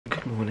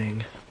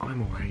morning.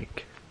 I'm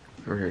awake.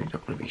 I really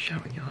don't want to be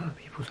shouting at other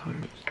people's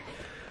homes.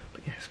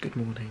 But yes, good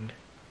morning.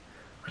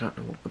 I don't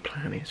know what the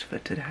plan is for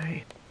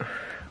today.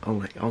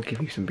 I'll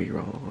give you some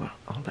B-roll.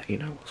 I'll let you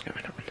know what's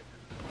going on.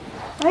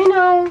 I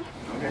know.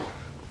 Okay.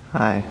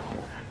 Hi.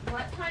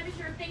 What time is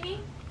your thingy?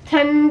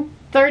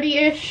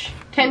 10:30-ish,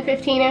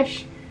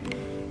 10:15-ish.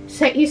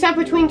 So he said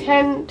between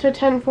 10 to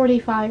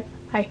 10:45.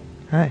 Hi.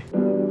 Hi.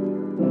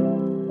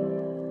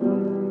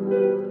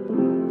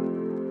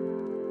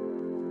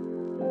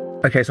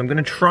 Okay, so I'm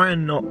gonna try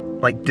and not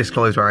like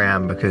disclose where I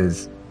am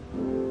because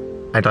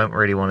I don't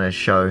really want to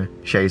show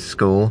Shay's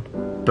school.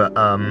 But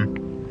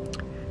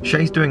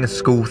Shay's doing a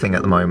school thing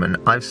at the moment.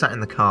 I've sat in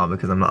the car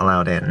because I'm not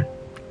allowed in.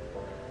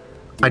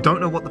 I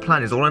don't know what the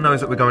plan is. All I know is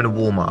that we're going to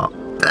Walmart.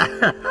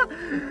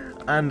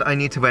 And I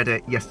need to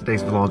edit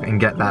yesterday's vlog and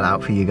get that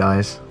out for you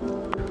guys.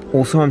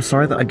 Also, I'm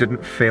sorry that I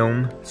didn't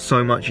film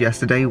so much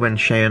yesterday when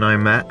Shay and I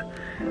met.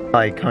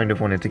 I kind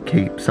of wanted to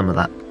keep some of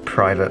that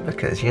private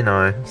because, you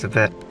know, it's a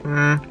bit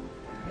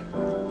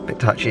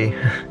touchy.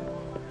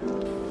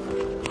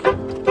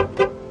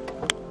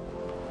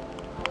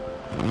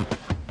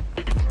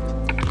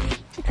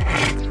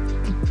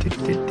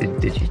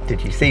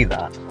 Did you see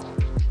that?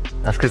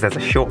 That's because there's a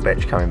short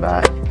bitch coming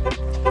back.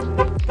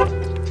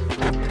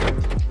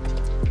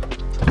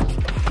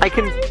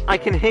 I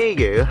can hear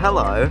you.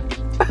 Hello.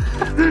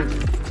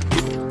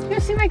 You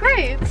see my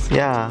grades?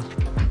 Yeah.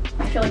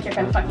 I feel like you're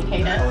gonna fucking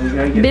hate it.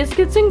 Oh,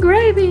 Biscuits and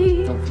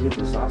gravy. Don't forget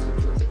the sausage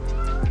with it.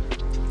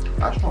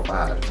 That's not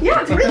bad.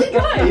 Yeah, it's really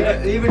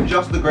good. even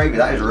just the gravy,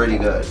 that is really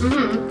good.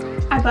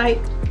 I bite.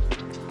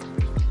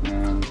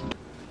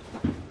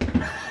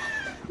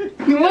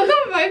 You want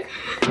some bike?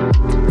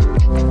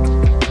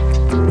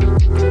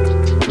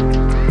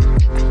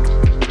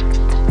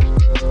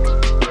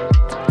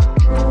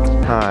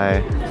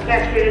 Hi.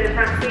 Cashier to the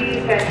front,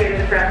 please. Cashier to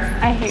the front.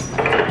 I hate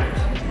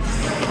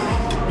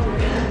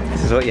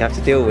This is what you have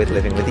to deal with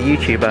living with a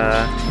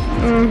YouTuber.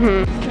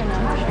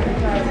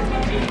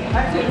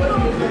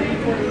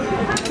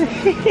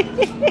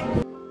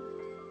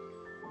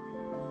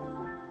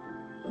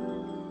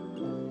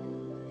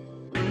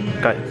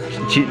 Guys,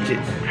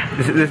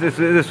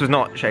 this was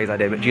not Shay's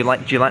idea, but do you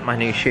like my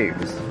new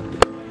shoes?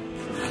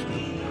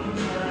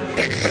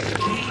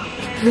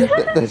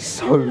 They're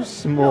so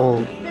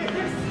small.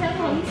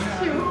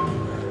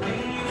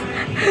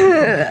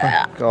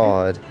 Oh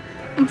God,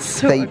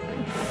 they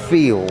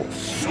feel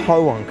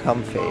so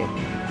uncomfy.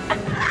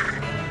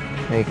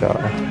 There you go.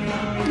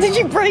 Did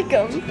you break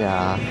them?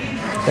 Yeah.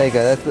 There you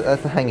go.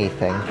 That's the hangy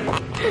thing.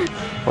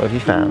 What have you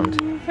found?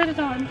 Put it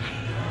on.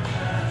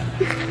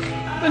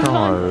 Put it No.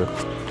 on.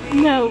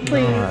 No,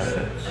 please.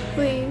 No.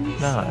 Please.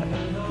 No.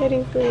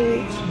 Kitty,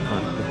 please.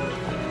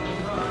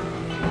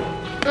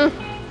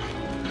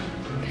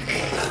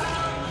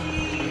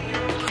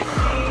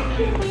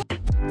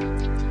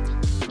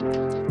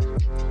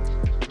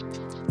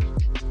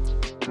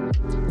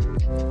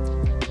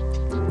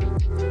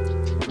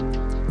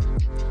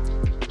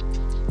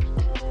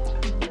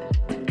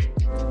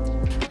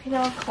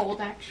 Now I'm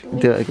cold actually.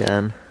 Do it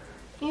again.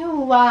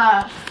 Ew.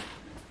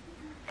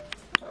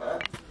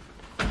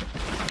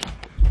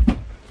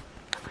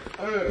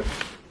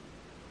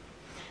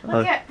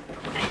 Look at.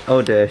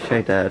 Oh dear,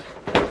 Shay dead.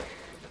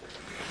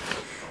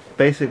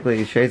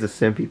 Basically, Shay's a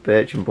simpy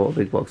bitch and bought a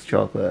big box of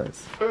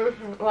chocolates.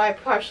 Well, I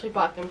partially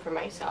bought them for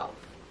myself.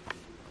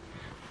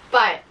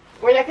 But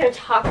we're not going to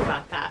talk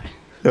about that.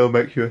 They'll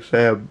make you a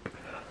simp.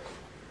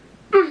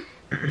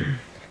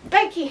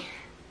 Becky.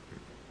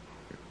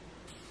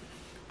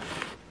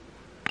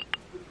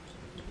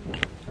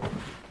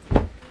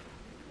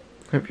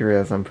 Hope you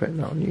realize I'm putting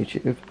that on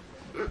YouTube.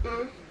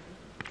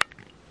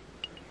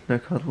 No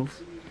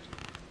cuddles.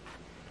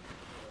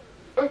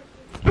 I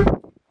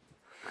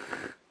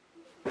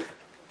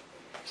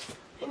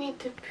need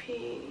to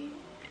pee.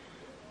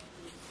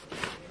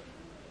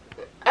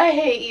 I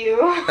hate you.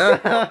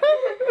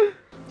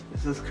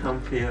 This is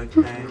comfy,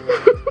 okay?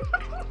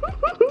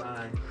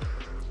 Bye.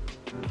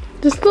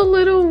 Just a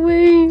little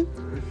wee.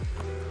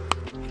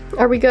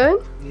 Are we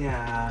good?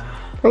 Yeah.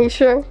 Are you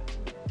sure?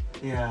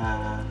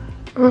 Yeah.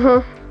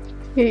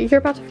 You're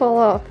about to fall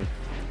off.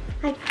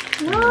 I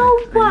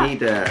I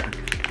need it.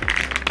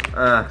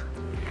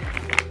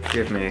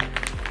 Give me.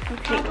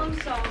 Okay. Problem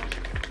solved.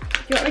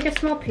 You want like a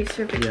small piece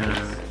or a big Yeah,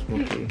 piece? small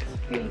piece.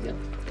 Here you go.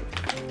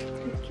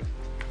 Thank you.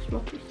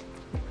 Small piece.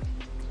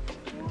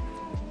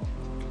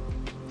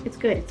 It's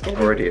good. It's good.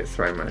 Already it's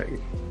throwing my...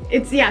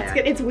 It's it's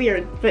good. It's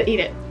weird, but eat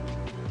it.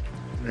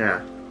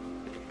 Yeah.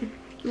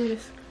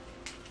 Yes.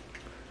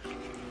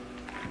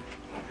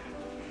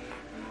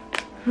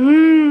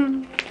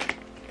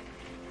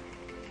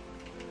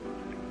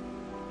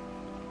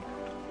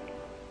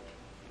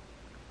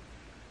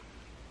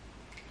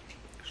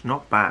 It's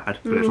not bad,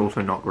 but it's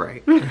also not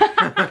great.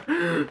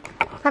 High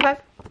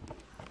five.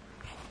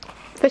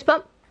 Fist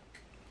bump.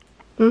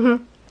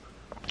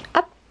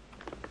 Up.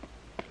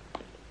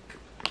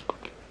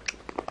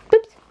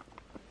 Oops.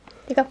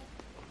 Here you go.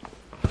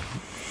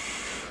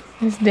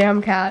 This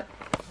damn cat.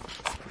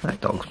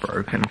 That dog's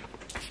broken.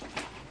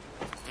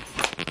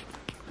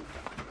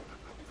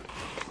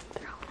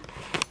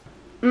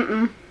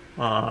 Mm-mm.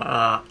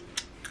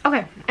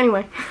 Okay,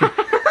 anyway.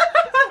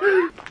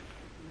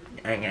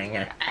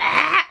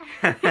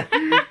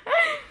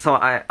 So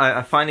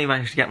I finally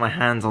managed to get my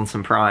hands on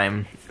some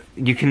Prime.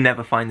 You can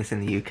never find this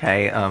in the UK,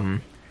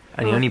 and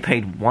you only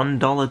paid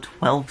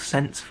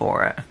 $1.12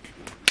 for it.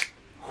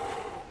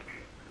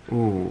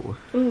 Ooh.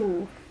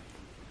 Ooh.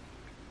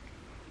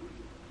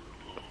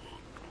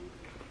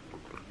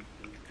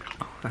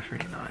 Oh, that's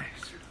really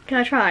nice. Can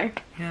I try?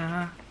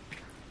 Yeah.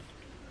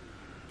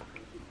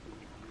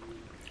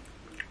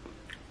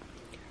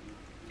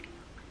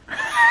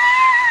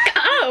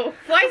 Oh,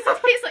 why does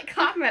it taste like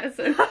cough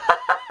medicine?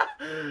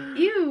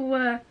 Ew.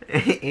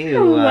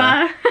 Ew.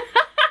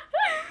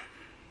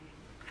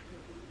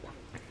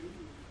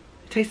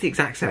 It tastes the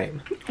exact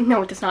same.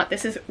 No, it does not.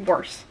 This is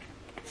worse.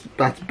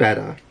 That's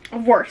better.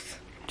 Worse.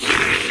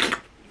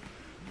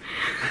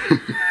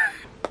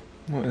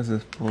 What is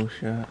this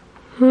bullshit?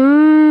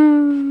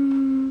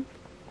 Do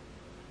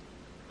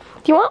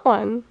you want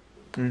one?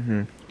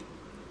 Mm-hmm.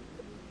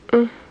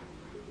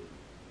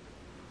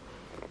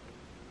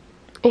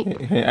 Eat. You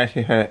can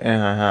actually hear it in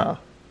her house.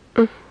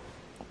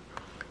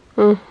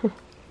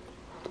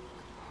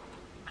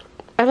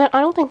 I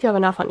don't think you have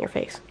enough on your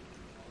face.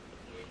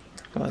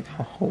 Got like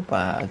a whole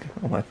bag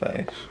on my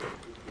face.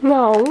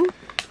 No.